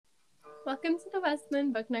Welcome to the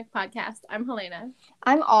Westman Book Nook podcast. I'm Helena.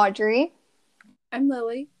 I'm Audrey. I'm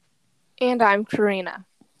Lily. And I'm Karina.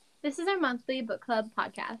 This is our monthly book club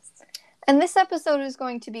podcast. And this episode is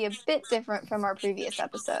going to be a bit different from our previous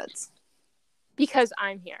episodes. Because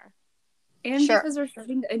I'm here. And because we're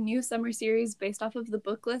starting a new summer series based off of the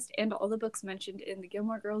book list and all the books mentioned in the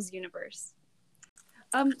Gilmore Girls universe.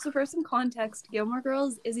 So for some context, Gilmore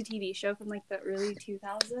Girls is a TV show from like the early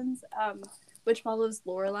 2000s, which follows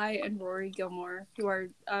Lorelai and Rory Gilmore, who are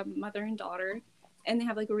mother and daughter, and they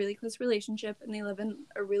have like a really close relationship, and they live in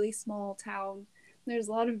a really small town. There's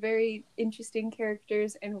a lot of very interesting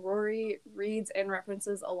characters, and Rory reads and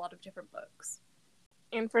references a lot of different books.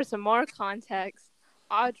 And for some more context,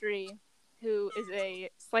 Audrey, who is a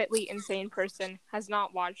slightly insane person, has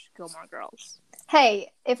not watched Gilmore Girls.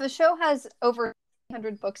 Hey, if a show has over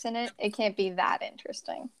 100 books in it, it can't be that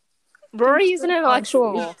interesting. Rory is an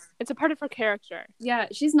intellectual. It's a part of her character. Yeah,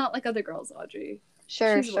 she's not like other girls, Audrey.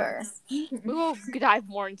 Sure. We will dive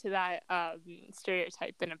more into that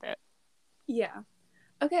stereotype in a bit. Yeah.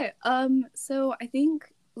 Okay, so I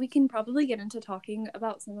think we can probably get into talking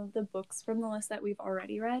about some of the books from the list that we've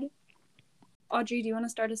already read. Audrey, do you want to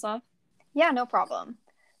start us off? Yeah, no problem.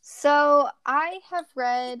 So I have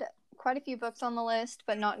read quite a few books on the list,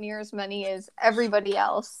 but not near as many as everybody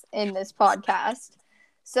else in this podcast.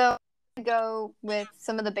 So I'm going to go with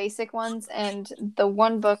some of the basic ones and the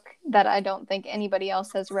one book that I don't think anybody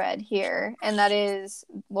else has read here, and that is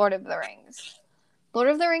Lord of the Rings. Lord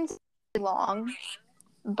of the Rings is really long,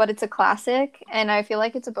 but it's a classic, and I feel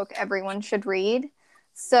like it's a book everyone should read.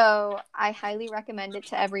 So I highly recommend it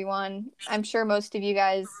to everyone. I'm sure most of you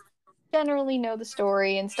guys generally know the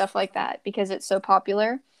story and stuff like that because it's so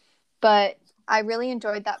popular. But I really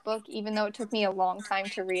enjoyed that book, even though it took me a long time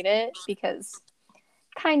to read it, because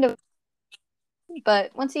but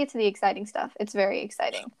once you get to the exciting stuff, it's very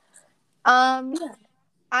exciting. I'm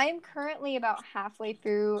currently about halfway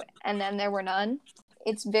through And Then There Were None.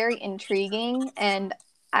 It's very intriguing, and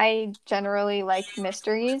I generally like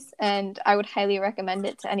mysteries, and I would highly recommend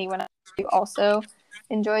it to anyone who also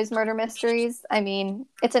enjoys murder mysteries. I mean,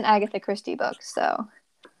 it's an Agatha Christie book, so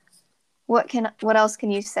what else can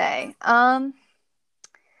you say?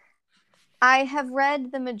 I have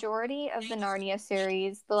read the majority of the Narnia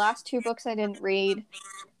series. The last two books I didn't read.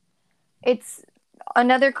 It's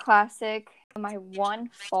another classic. My one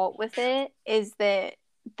fault with it is that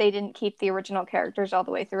they didn't keep the original characters all the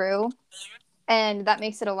way through. And that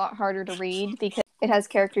makes it a lot harder to read because it has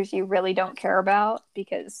characters you really don't care about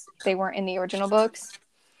because they weren't in the original books.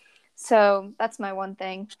 So that's my one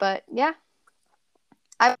thing. But yeah,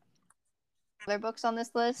 I have other books on this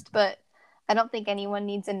list, but I don't think anyone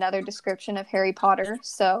needs another description of Harry Potter,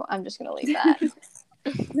 so I'm just going to leave that.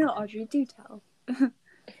 No, Audrey, do tell.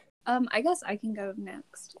 I guess I can go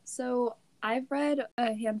next. So I've read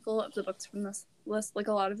a handful of the books from this list. Like,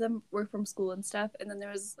 a lot of them were from school and stuff, and then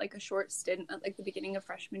there was like a short stint at like the beginning of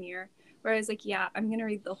freshman year where I was like, yeah, I'm gonna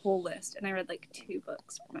read the whole list, and I read like 2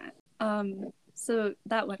 books from it. So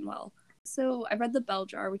that went well. So I read The Bell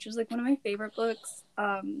Jar, which is like one of my favorite books.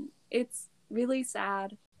 It's really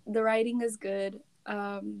sad. The writing is good.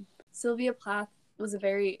 Sylvia Plath was a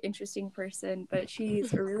very interesting person, but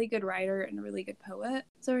she's a really good writer and a really good poet.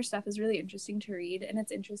 So her stuff is really interesting to read, and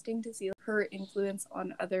it's interesting to see her influence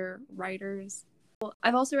on other writers.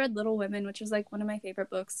 I've also read Little Women, which is like one of my favorite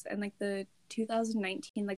books, and like the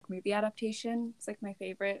 2019 like movie adaptation. It's like my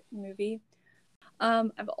favorite movie.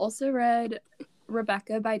 I've also read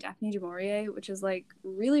Rebecca by Daphne du Maurier, which is like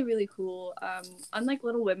really, really cool. Unlike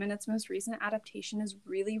Little Women, its most recent adaptation is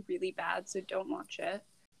really, really bad, so don't watch it.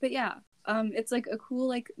 But yeah, it's like a cool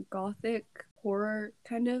like gothic horror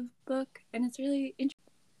kind of book, and it's really interesting.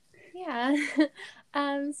 Yeah.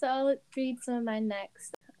 So I'll read some of mine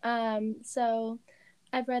next. So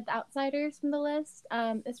I've read The Outsiders from the list.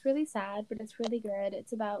 It's really sad, but it's really good.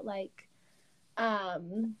 It's about like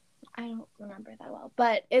I don't remember that well,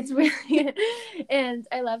 but it's really good. And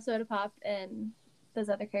I love Soda Pop and those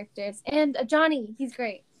other characters. And Johnny, he's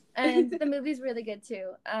great. And the movie's really good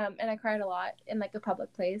too. And I cried a lot in like a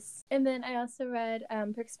public place. And then I also read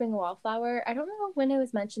Prickspring Wallflower. I don't know when it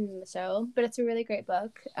was mentioned in the show, but it's a really great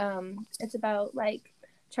book. It's about like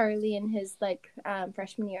Charlie in his like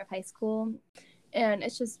freshman year of high school. And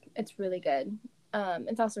it's really good.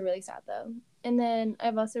 It's also really sad though. And then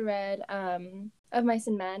I've also read Of Mice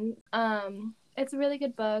and Men. It's a really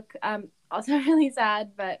good book. Also really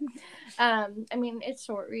sad, but I mean, it's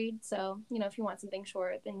short read, so you know, if you want something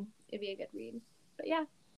short, then it'd be a good read. But yeah.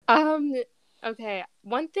 Okay,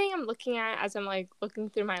 one thing I'm looking at as I'm like looking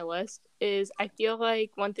through my list is I feel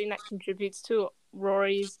like one thing that contributes to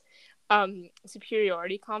Rory's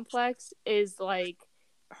superiority complex is like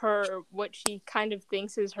what she kind of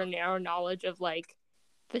thinks is her narrow knowledge of like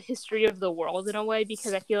the history of the world in a way,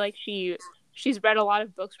 because I feel like she's read a lot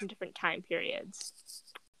of books from different time periods.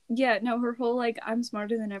 Yeah, no, her whole like I'm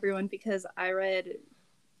smarter than everyone because I read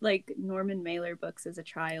like Norman Mailer books as a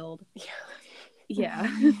child. Yeah.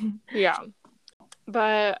 Yeah.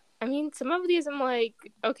 But I mean, some of these I'm like,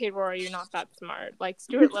 okay, Rory, you're not that smart. Like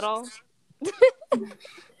Stuart Little.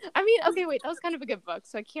 I mean, okay, wait, that was kind of a good book,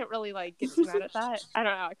 so I can't really like get too mad at that. I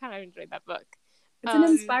don't know, I kind of enjoyed that book. It's an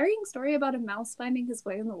inspiring story about a mouse finding his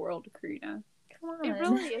way in the world, Karina. Come on. It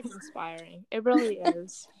really is inspiring. It really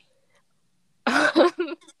is.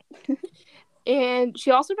 And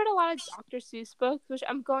she also read a lot of Dr. Seuss books, which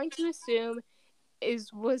I'm going to assume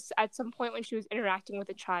was at some point when she was interacting with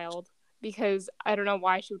a child, because I don't know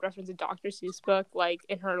why she would reference a Dr. Seuss book like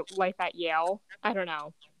in her life at Yale. I don't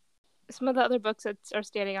know. Some of the other books that are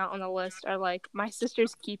standing out on the list are like My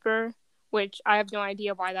Sister's Keeper, which I have no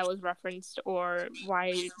idea why that was referenced or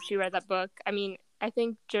why she read that book. I mean, I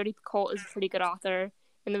think Jodi Picoult is a pretty good author,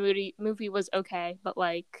 and the movie was okay, but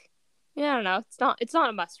like, yeah, I don't know. It's not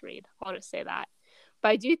a must read. I'll just say that. But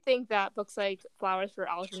I do think that books like Flowers for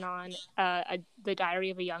Algernon, The Diary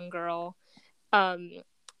of a Young Girl, and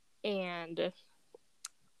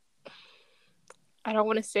I don't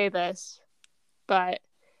want to say this, but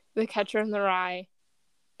The Catcher in the Rye.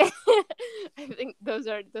 I think those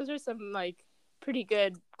are some like pretty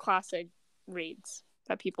good classic reads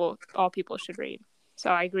that all people should read. So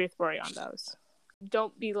I agree with Rory on those.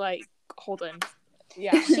 Don't be like Holden.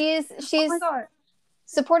 Yeah. She's Oh my God.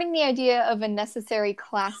 supporting the idea of a necessary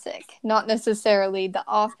classic, not necessarily the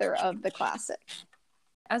author of the classic.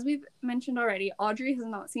 As we've mentioned already, Audrey has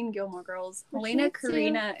not seen Gilmore Girls. Well, Helena, she too.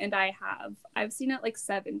 Karina, and I have. I've seen it like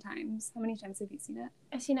 7 times. How many times have you seen it?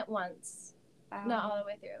 I've seen it once. Not all the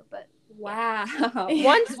way through, but Wow.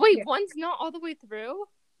 One's not all the way through?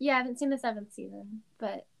 yeah, I haven't seen the 7th season,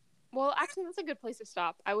 but Well, actually, that's a good place to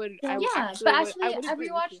stop. I would I agree with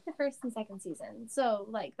rewatched you. the 1st and 2nd season, so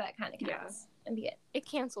like that kind of counts and be it. It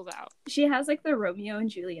cancels out. She has like the Romeo and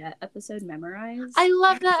Juliet episode memorized. I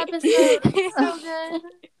love that episode. It's so good.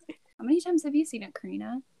 How many times have you seen it,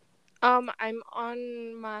 Karina? I'm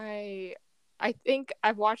on my. I think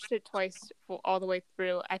I've watched it twice all the way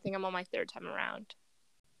through. I think I'm on my 3rd time around.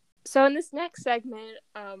 So in this next segment,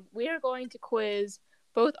 we are going to quiz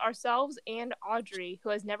both ourselves and Audrey, who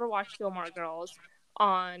has never watched Gilmore Girls,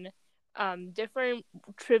 on different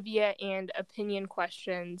trivia and opinion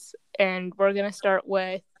questions. And we're going to start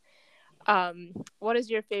with, what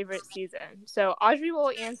is your favorite season? So Audrey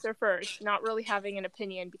will answer first, not really having an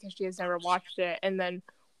opinion because she has never watched it. And then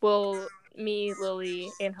me, Lily,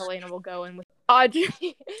 and Helena will go in with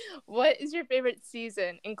Audrey. What is your favorite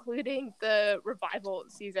season, including the revival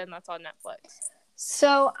season that's on Netflix?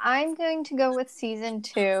 So I'm going to go with season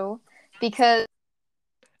 2 because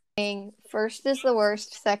first is the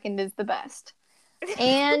worst, 2nd is the best.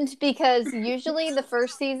 And because usually the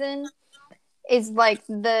 1st season is like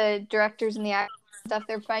the directors and the actors and stuff,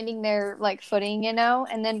 they're finding their like footing, you know,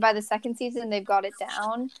 and then by the 2nd season they've got it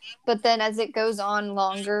down. But then as it goes on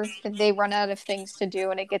longer, they run out of things to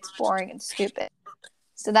do and it gets boring and stupid.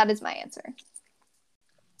 So that is my answer.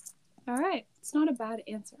 All right. It's not a bad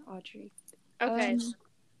answer, Audrey. Okay.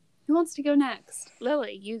 Who wants to go next?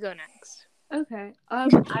 Lily, you go next. Okay.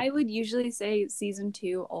 I would usually say season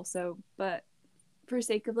 2 also, but for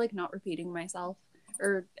sake of like not repeating myself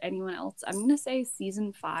or anyone else, I'm gonna say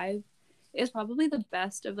season 5 is probably the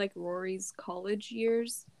best of like Rory's college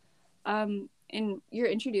years. And you're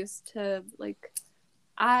introduced to like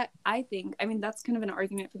I think, I mean that's kind of an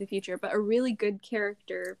argument for the future, but a really good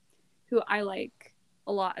character who I like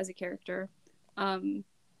a lot as a character.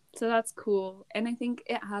 So that's cool, and I think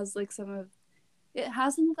it has some of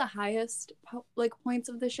the highest like points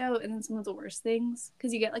of the show, and then some of the worst things,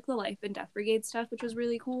 because you get like the life and death brigade stuff, which was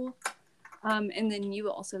really cool. And then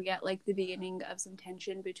you also get like the beginning of some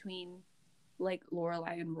tension between like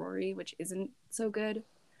Lorelai and Rory, which isn't so good.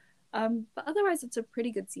 But otherwise, it's a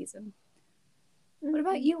pretty good season. What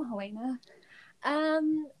about you, Helena?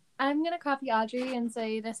 I'm gonna copy Audrey and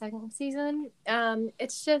say the 2nd season.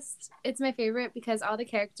 It's my favorite because all the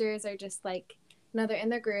characters are just like, they're in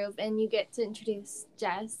their groove, and you get to introduce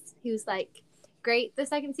Jess, who's like great the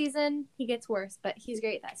 2nd season. He gets worse, but he's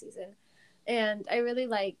great that season. And I really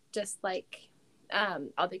like just like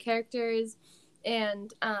all the characters,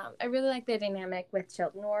 and I really like the dynamic with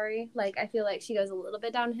Chilton Rory. Like I feel like she goes a little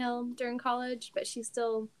bit downhill during college, but she's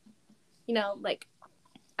still, like,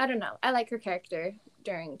 I don't know. I like her character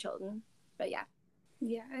during Chilton, but yeah.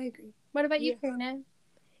 Yeah, I agree. What about you, Karina?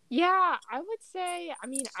 Yeah, I would say, I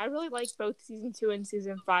mean, I really like both season 2 and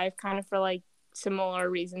season 5 kind of for like similar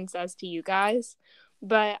reasons as to you guys.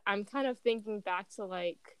 But I'm kind of thinking back to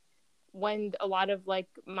like when a lot of like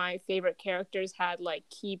my favorite characters had like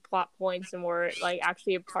key plot points and were like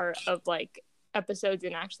actually a part of like episodes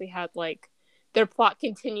and actually had like their plot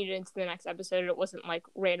continued into the next episode. It wasn't like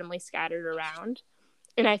randomly scattered around.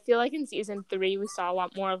 And I feel like in season 3 we saw a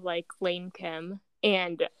lot more of like Lane Kim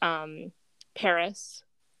and Paris,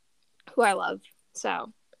 who I love.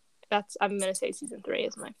 So I'm gonna say season 3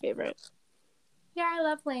 is my favorite. Yeah, I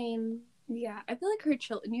love Lane. Yeah, I feel like her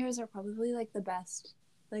children years are probably like the best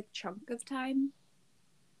like chunk of time.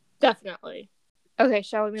 Definitely. Okay,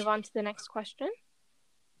 shall we move on to the next question?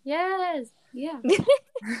 Yes. Yeah.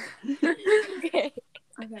 Okay.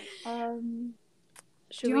 Okay.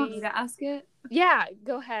 Should do you want me to ask it? Yeah,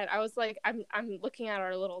 go ahead. I was like, I'm looking at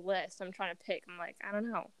our little list. I'm trying to pick. I'm like, I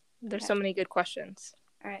don't know. There's so many good questions.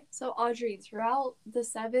 All right. So Audrey, throughout the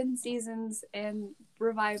 7 seasons and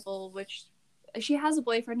revival, which she has a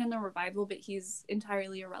boyfriend in the revival, but he's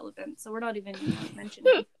entirely irrelevant, so we're not even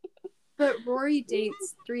mentioning. But Rory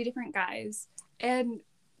dates 3 different guys, and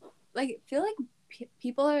like feel like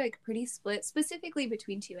people are like pretty split, specifically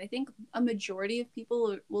between 2. I think a majority of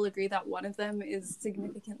people will agree that one of them is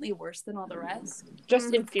significantly worse than all the rest.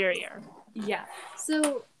 Just inferior. Yeah.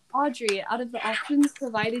 So Audrey, out of the options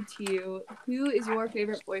provided to you, who is your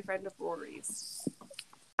favorite boyfriend of Rory's?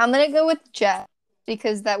 I'm gonna go with Jeff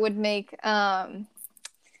because that would make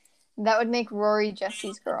Rory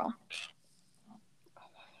Jesse's girl.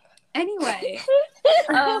 Anyway,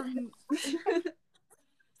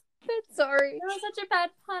 sorry. That was such a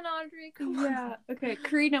bad pun, Audrey. Come on. yeah. Okay,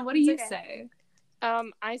 Karina, what do you say?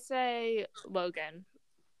 I say Logan.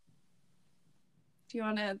 Do you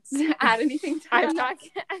want to add anything to that? I'm not.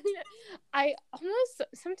 I almost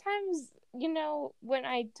sometimes, you know, when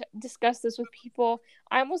I discuss this with people,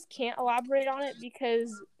 I almost can't elaborate on it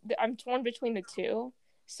because I'm torn between the 2.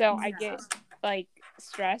 So I get like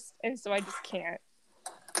stressed, and so I just can't.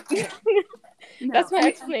 No. That's my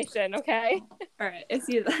explanation. Okay. All right, I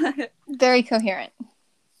see that. Very coherent.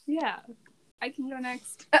 Yeah, I can go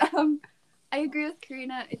next. I agree with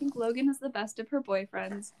Karina. I think Logan is the best of her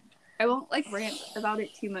boyfriends. I won't like rant about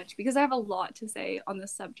it too much because I have a lot to say on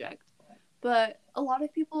this subject. But a lot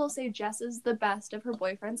of people will say Jess is the best of her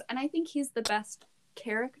boyfriends, and I think he's the best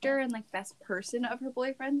character and like best person of her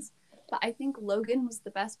boyfriends. But I think Logan was the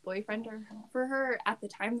best boyfriend for her at the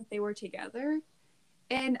time that they were together.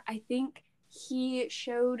 And I think he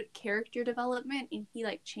showed character development and he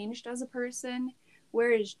like changed as a person,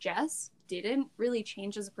 whereas Jess didn't really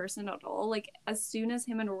change as a person at all. Like as soon as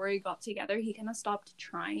him and Rory got together, he kind of stopped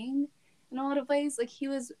trying in a lot of ways. Like he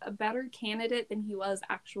was a better candidate than he was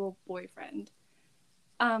actual boyfriend.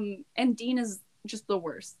 And Dean is just the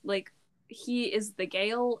worst. Like he is the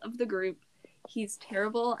Gale of the group. He's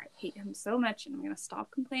terrible. I hate him so much, and I'm gonna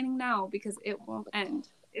stop complaining now because it won't end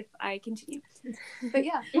if I continue. But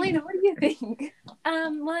yeah, Helena, what do you think?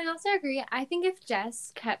 Well, I also agree. I think if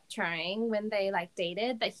Jess kept trying when they like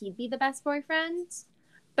dated, that he'd be the best boyfriend.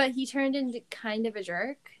 But he turned into kind of a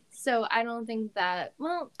jerk. So I don't think that.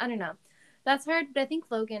 Well, I don't know. That's hard. But I think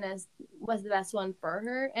Logan was the best one for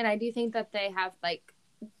her, and I do think that they have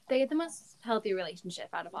the most healthy relationship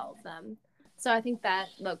out of all of them. So I think that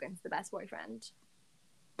Logan's the best boyfriend.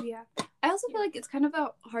 Yeah. I also feel like it's kind of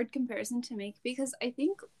a hard comparison to make because I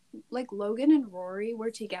think like Logan and Rory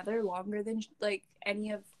were together longer than like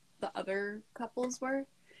any of the other couples were.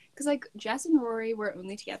 Because like Jess and Rory were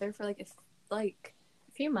only together for like a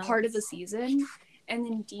few months, part of the season, and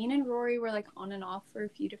then Dean and Rory were like on and off for a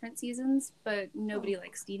few different seasons, but nobody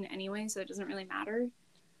likes Dean anyway, so it doesn't really matter.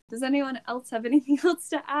 Does anyone else have anything else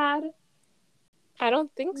to add? I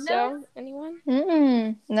don't think so. Anyone?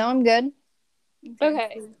 No, I'm good.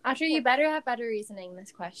 Okay. Audrey, you better have better reasoning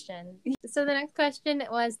this question. So the next question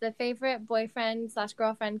was the favorite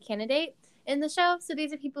boyfriend/girlfriend candidate in the show. So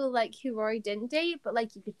these are people like who Rory didn't date, but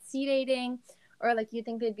like you could see dating, or like you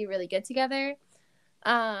think they'd be really good together.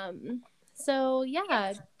 So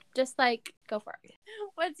yeah, just like go for it.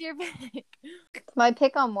 What's your pick? My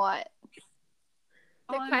pick on what?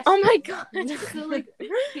 Oh my god. So like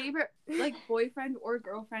favorite like boyfriend or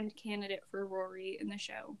girlfriend candidate for Rory in the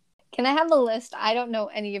show. Can I have the list? I don't know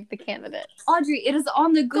any of the candidates. Audrey, it is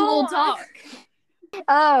on the Google Doc.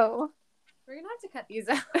 Oh. We're gonna have to cut these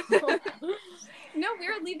out. No,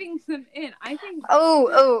 we're leaving them in. I think.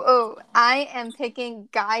 Oh. I am picking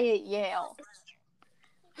Guy at Yale.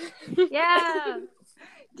 Yeah.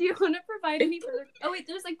 Do you want to provide any further? Oh wait,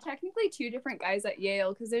 there's like technically 2 different guys at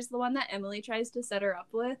Yale because there's the one that Emily tries to set her up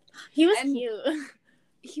with. He was cute.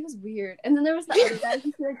 he was weird. And then there was the other guy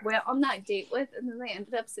who she like went on that date with, and then they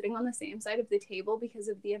ended up sitting on the same side of the table because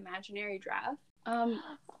of the imaginary draft.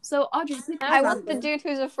 So Audrey, I want the dude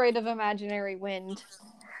who's afraid of imaginary wind.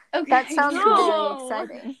 Okay, That sounds No.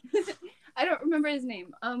 very exciting. I don't remember his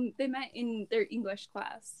name. They met in their English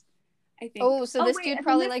class, I think. Oh, so this wait, dude and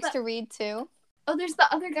probably then likes to read too. Oh, there's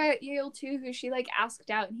the other guy at Yale too who she like asked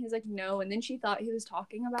out, and he was like no, and then she thought he was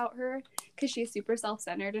talking about her because she's super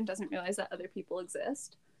self-centered and doesn't realize that other people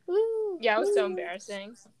exist. Woo, Yeah, it was so woo.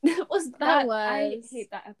 embarrassing. That was. I was. hate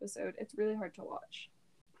that episode. It's really hard to watch.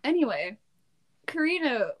 Anyway,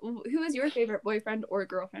 Karina, who is your favorite boyfriend or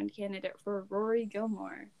girlfriend candidate for Rory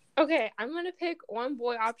Gilmore? Okay, I'm gonna pick one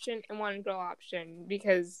boy option and one girl option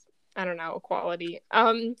because I don't know, equality.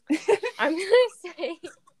 I'm gonna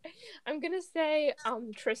say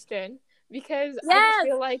Tristan because I just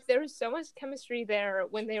feel like there was so much chemistry there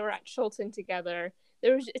when they were at Chilton together.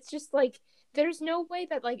 It's just like there's no way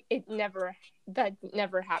that like that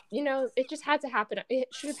never happened. You know, it just had to happen. It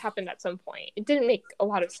should have happened at some point. It didn't make a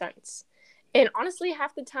lot of sense. And honestly,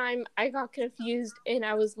 half the time I got confused, and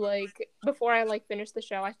I was like, before I like finished the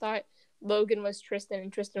show, I thought Logan was Tristan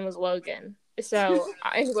and Tristan was Logan. So,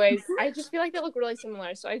 anyways, I just feel like they look really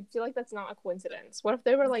similar. So I feel like that's not a coincidence. What if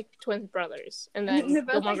they were like twin brothers, and then They're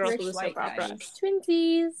both, Gilmore like, Girls rich was a soap white opera? guys.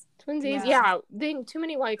 Twinsies. Yeah, they too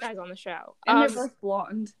many white guys on the show. And they're both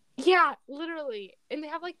blonde. Yeah, literally, and they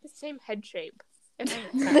have like the same head shape.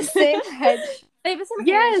 The same head. They have a similar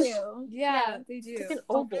Yes! hair too. Yeah, they do. It's an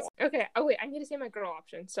oval. Okay. Oh wait, I need to say my girl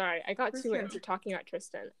option. Sorry, I got too into talking about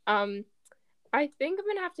Tristan. I think I'm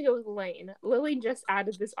gonna have to go with Lane. Lily just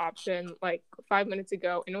added this option like 5 minutes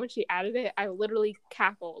ago, and when she added it, I literally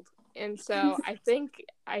cackled. And so I think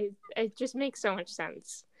it just makes so much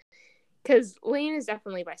sense because Lane is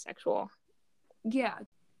definitely bisexual. Yeah.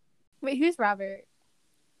 Wait, who's Robert?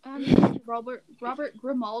 Robert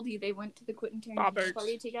Grimaldi. They went to the Quentin Tarantino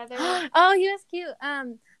party together. Oh, he was cute.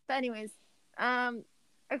 But anyways,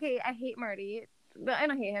 okay, I hate Marty, but I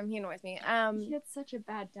don't hate him. He annoys me. He had such a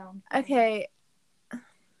bad downfall. Okay,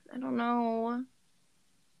 I don't know.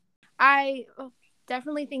 I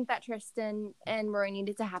definitely think that Tristan and Rory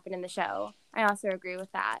needed to happen in the show. I also agree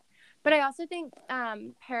with that. But I also think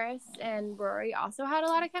Paris and Rory also had a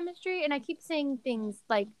lot of chemistry, and I keep saying things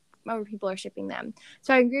like more people are shipping them.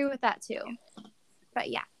 So I agree with that too.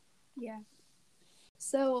 But yeah. Yeah.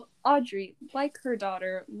 So Audrey, like her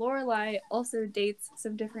daughter, Lorelai also dates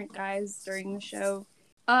some different guys during the show.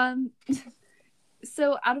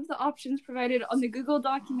 So out of the options provided on the Google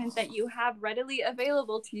document that you have readily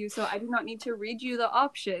available to you, so I do not need to read you the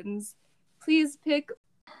options, please pick.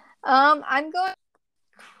 I'm going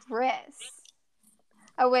Chris.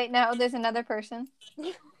 Oh wait, no, there's another person.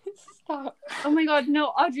 Stop. Oh my god, no,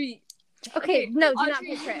 Audrey. Okay, no, do Audrey, not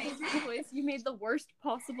pick Chris. you made your choice. You made the worst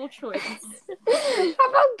possible choice. How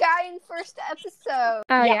about guy in first episode? Oh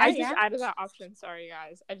Yeah, yeah, I just added that option. Sorry,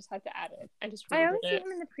 guys. I just had to add it. I I remembered always see it.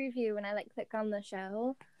 him in the preview when I like click on the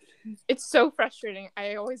show. It's so frustrating.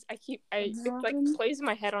 It like plays in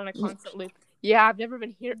my head on a constant loop. Yeah, I've never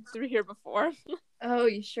been through here before. Oh,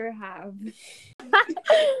 you sure have.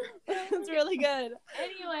 That's really good.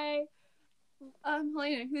 Anyway,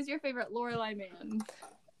 Helena, who's your favorite Lorelai man?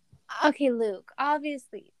 Okay, Luke.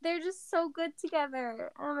 Obviously, they're just so good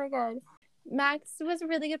together. Oh my god, Max was a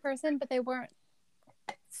really good person, but they weren't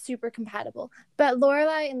super compatible. But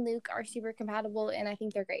Lorelai and Luke are super compatible, and I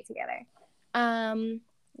think they're great together.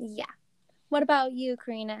 Yeah. What about you,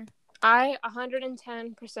 Karina? I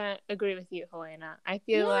 110% agree with you, Helena. I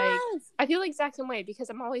feel the exact same way because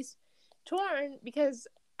I'm always torn because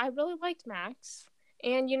I really liked Max.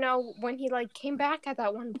 And, you know, when he, like, came back at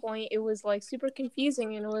that one point, it was, like, super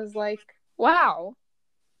confusing. And it was like, wow.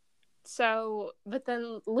 So, but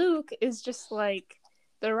then Luke is just, like,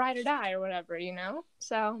 the ride or die or whatever, you know?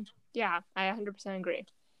 So, yeah, I 100% agree.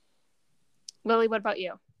 Lily, what about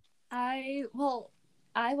you? I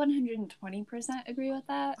 120% agree with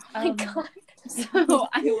that. Oh my god. So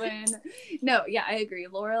I win. No, yeah, I agree.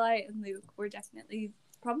 Lorelai and Luke were definitely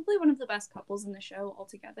probably one of the best couples in the show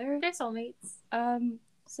altogether. They're soulmates.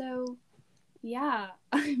 So yeah,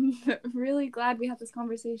 I'm really glad we had this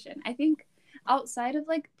conversation. I think outside of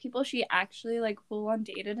like people she actually like full on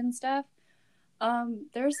dated and stuff,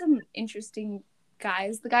 there's some interesting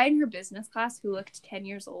guys. The guy in her business class who looked 10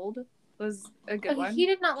 years old was a good one. He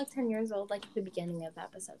did not look 10 years old like at the beginning of the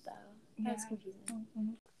episode though. That was Yeah. confusing.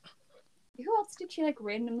 Mm-hmm. Who else did she like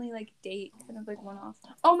randomly like date kind of like one off?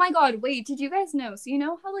 Oh my god, wait, did you guys know? So you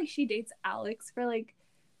know how like she dates Alex for like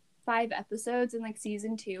 5 episodes in like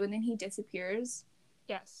season 2 and then he disappears?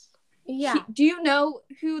 Yes. Yeah. Do you know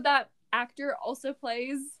who that actor also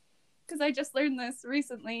plays? because I just learned this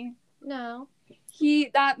recently. No.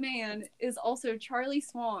 That man is also Charlie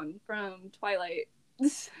Swan from Twilight.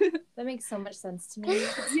 That makes so much sense to me.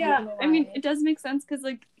 Yeah, I mean, it does make sense because,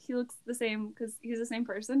 like, he looks the same because he's the same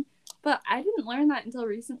person. But I didn't learn that until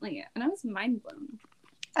recently, and I was mind blown.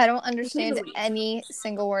 I don't understand any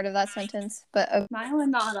single word of that sentence, but okay. Smile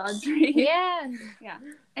and nod, Audrey. Yeah. Yeah.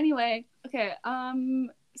 Anyway, okay.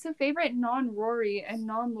 So favorite non-Rory and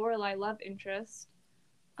non-Lorelai love interest.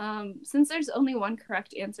 Since there's only one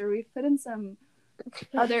correct answer, we've put in some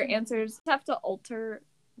other answers. Have to alter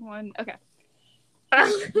one. Okay.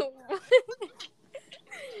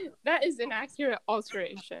 That is an accurate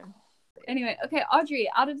alteration. Anyway, okay, Audrey,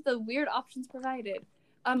 out of the weird options provided,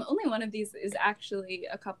 only one of these is actually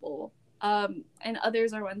a couple. And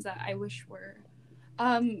others are ones that I wish were.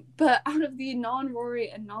 But out of the non-Rory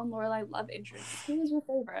and non-Lorelai love interests, who is your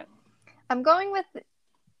favorite? I'm going with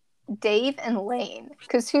Dave and Lane,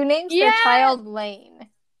 because who names their child Lane?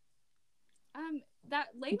 That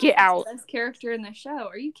Lane Get out. The best character in the show.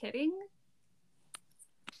 Are you kidding?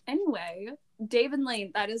 Anyway, Dave and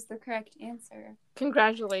Lane, that is the correct answer.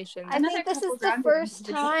 Congratulations. I think this is the first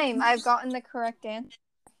time I've gotten the correct answer.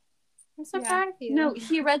 I'm so proud of you. No,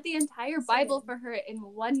 he read the entire Bible for her in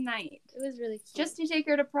one night. It was really cute. Just to take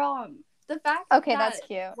her to prom. The fact that's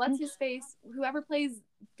cute. What's his face? Whoever plays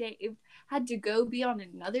Dave had to go be on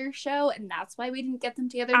another show, and that's why we didn't get them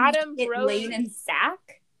together. Adam Brody. Lane and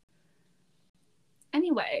Zach.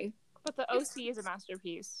 Anyway. But the OC is a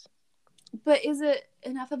masterpiece. But is it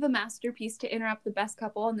enough of a masterpiece to interrupt the best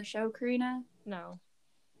couple on the show, Karina? No.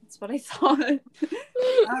 That's what I thought.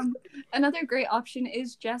 Another great option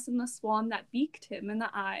is Jess and the swan that beaked him in the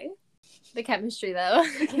eye. The chemistry, though.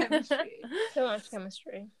 The chemistry. So much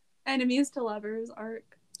chemistry. Enemies to lovers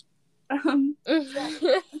arc.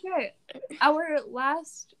 Okay. Our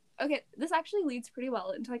last... Okay, this actually leads pretty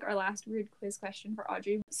well into, like, our last weird quiz question for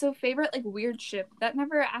Audrey. So, favorite, like, weird ship that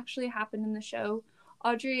never actually happened in the show.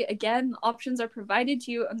 Audrey, again, options are provided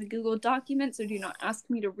to you on the Google document, so do not ask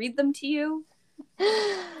me to read them to you.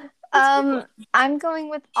 I'm going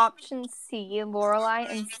with option C, Lorelai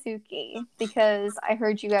and Suki, because I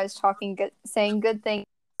heard you guys saying good things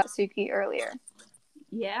about Suki earlier.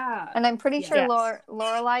 Yeah. And I'm pretty sure Yes.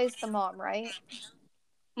 Lorelai is the mom, right?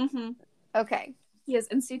 Mm-hmm. Okay. Yes,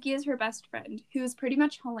 and Suki is her best friend, who is pretty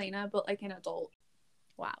much Helena, but like an adult.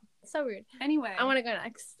 Wow. So weird. Anyway. I want to go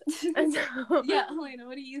next. Yeah, Helena,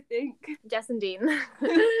 what do you think? Jess and Dean.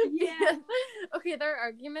 Yeah. Okay, their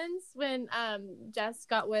arguments when Jess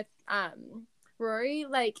got with Rory,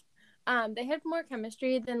 like they had more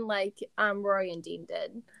chemistry than like Rory and Dean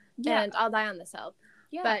did. Yeah. And I'll die on this hill.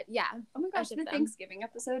 Yeah. But yeah. Oh my gosh, the Thanksgiving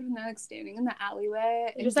episode when they're like standing in the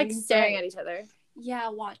alleyway. They're just like Dean's staring at each other. Yeah,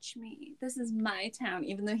 watch me. This is my town,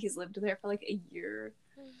 even though he's lived there for like a year.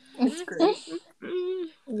 It's great.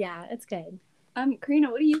 Yeah, it's good.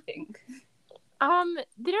 Karina, what do you think?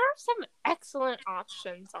 There are some excellent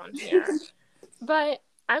options on here, but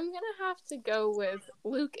I'm gonna have to go with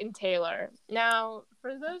Luke and Taylor. Now,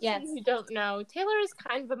 for those of you who don't know, Taylor is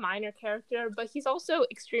kind of a minor character, but he's also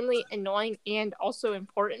extremely annoying and also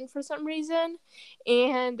important for some reason.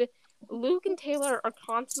 And Luke and Taylor are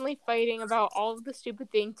constantly fighting about all of the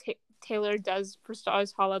stupid things Taylor does for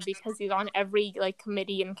Stars Hollow because he's on every like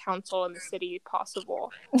committee and council in the city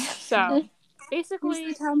possible. So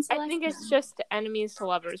basically, I think it's just enemies to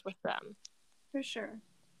lovers with them. For sure.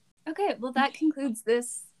 Okay, well that concludes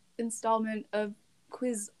this installment of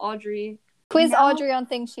Quiz Audrey. Quiz Audrey on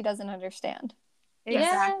things she doesn't understand.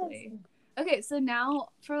 Exactly. Yes. Okay, so now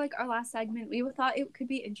for like our last segment, we thought it could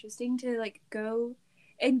be interesting to like go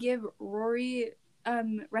and give Rory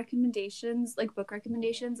recommendations, like book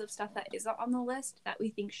recommendations of stuff that isn't on the list that we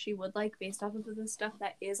think she would like based off of the stuff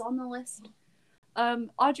that is on the list.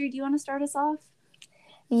 Audrey, do you want to start us off?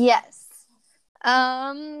 Yes.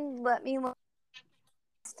 Let me look.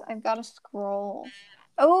 I've got to scroll.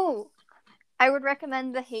 Oh, I would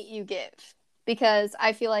recommend The Hate You Give because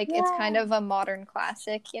I feel like it's kind of a modern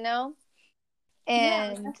classic, you know?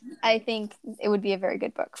 And I think it would be a very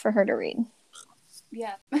good book for her to read.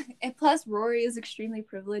 Yeah. And plus Rory is extremely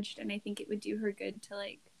privileged and I think it would do her good to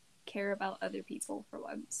like care about other people for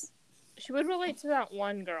once. She would relate to that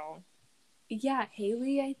one girl. Yeah,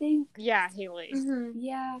 Haley, I think. Yeah, Haley. Mm-hmm.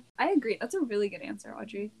 Yeah, I agree. That's a really good answer,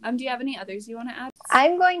 Audrey. Do you have any others you want to add?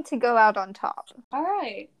 I'm going to go out on top. All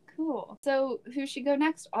right, cool. So who should go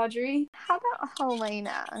next, Audrey? How about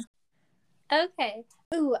Helena? Okay.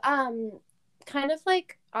 Ooh, kind of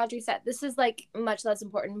like Audrey said, this is like much less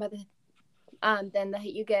important than The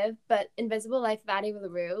Hate You Give, but Invisible Life of Addie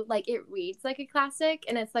LaRue, like it reads like a classic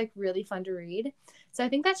and it's like really fun to read. So I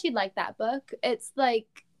think that she'd like that book. It's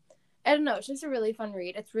like I don't know. It's just a really fun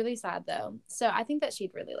read. It's really sad though. So I think that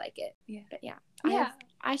she'd really like it. Yeah. But yeah. Yeah.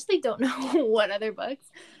 I actually don't know what other books.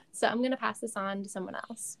 So I'm going to pass this on to someone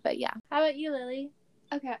else. But yeah. How about you, Lily?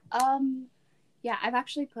 Okay. Yeah, I've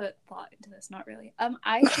actually put thought into this, not really.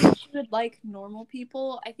 I think she would like normal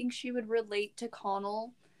people. I think she would relate to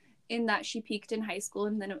Connell in that she peaked in high school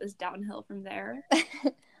and then it was downhill from there.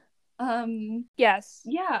 Yes.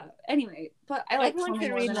 Yeah, anyway, but I like Everyone Connell should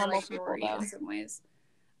more read than I normal like people, Rory though. in some ways.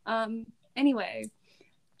 Anyway,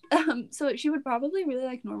 so she would probably really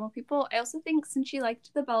like normal people. I also think since she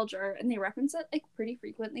liked the bell jar, and they reference it like pretty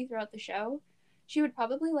frequently throughout the show, she would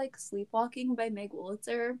probably like Sleepwalking by Meg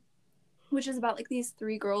Wolitzer, which is about like these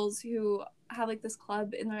 3 girls who have like this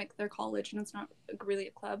club in their college, and it's not really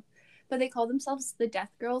a club, but they call themselves the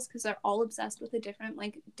Death Girls because they're all obsessed with a different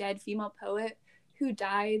like dead female poet who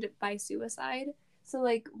died by suicide. So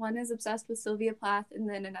like one is obsessed with Sylvia Plath, and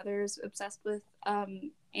then another is obsessed with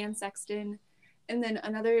Anne Sexton, and then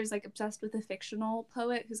another is like obsessed with a fictional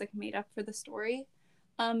poet who's like made up for the story.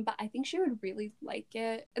 But I think she would really like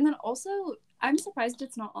it. And then also, I'm surprised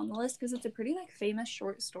it's not on the list because it's a pretty like famous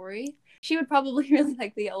short story. She would probably really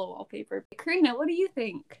like the yellow wallpaper. Karina, what do you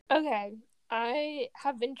think? Okay. I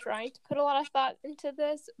have been trying to put a lot of thought into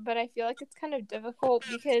this, but I feel like it's kind of difficult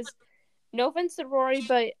because, no offense to Rory,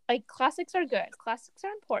 but like classics are good. Classics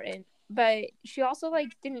are important. But she also like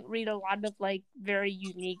didn't read a lot of like very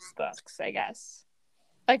unique books, I guess.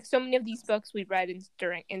 Like so many of these books we read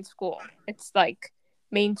in school. It's like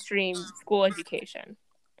mainstream school education.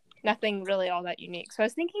 Nothing really all that unique. So I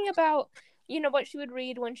was thinking about, what she would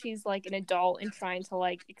read when she's like an adult and trying to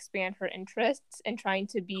like expand her interests and trying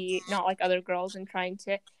to be not like other girls and trying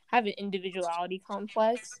to have an individuality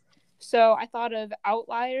complex. So I thought of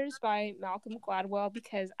Outliers by Malcolm Gladwell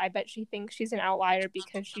because I bet she thinks she's an outlier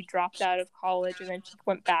because she dropped out of college and then she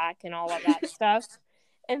went back and all of that stuff.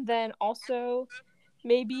 And then also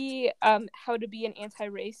maybe How to Be an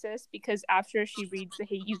Anti-Racist because after she reads The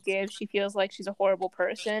Hate You Give, she feels like she's a horrible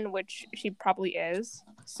person, which she probably is.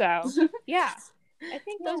 So, yeah. I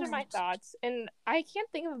think those are my thoughts. And I can't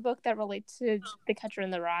think of a book that relates to The Catcher in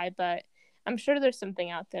the Rye, but I'm sure there's something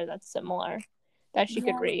out there that's similar that she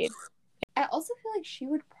could read. I also feel like she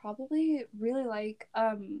would probably really like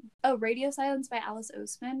Radio Silence by Alice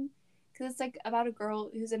Oseman, because it's like about a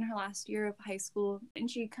girl who's in her last year of high school, and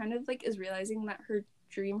she kind of like is realizing that her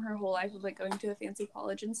dream her whole life of like going to a fancy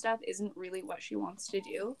college and stuff isn't really what she wants to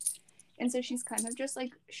do, and so she's kind of just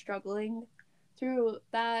like struggling through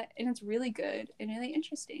that, and it's really good and really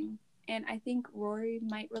interesting. And I think Rory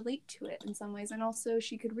might relate to it in some ways, and also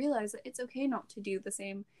she could realize that it's okay not to do the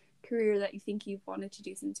same career that you think you've wanted to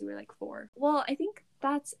do since you were like 4. Well, I think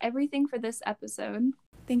that's everything for this episode.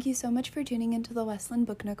 Thank you so much for tuning into the Westland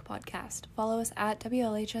Book Nook podcast. Follow us at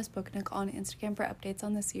WLHS Book Nook on Instagram for updates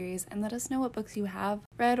on the series, and let us know what books you have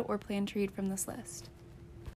read or plan to read from this list.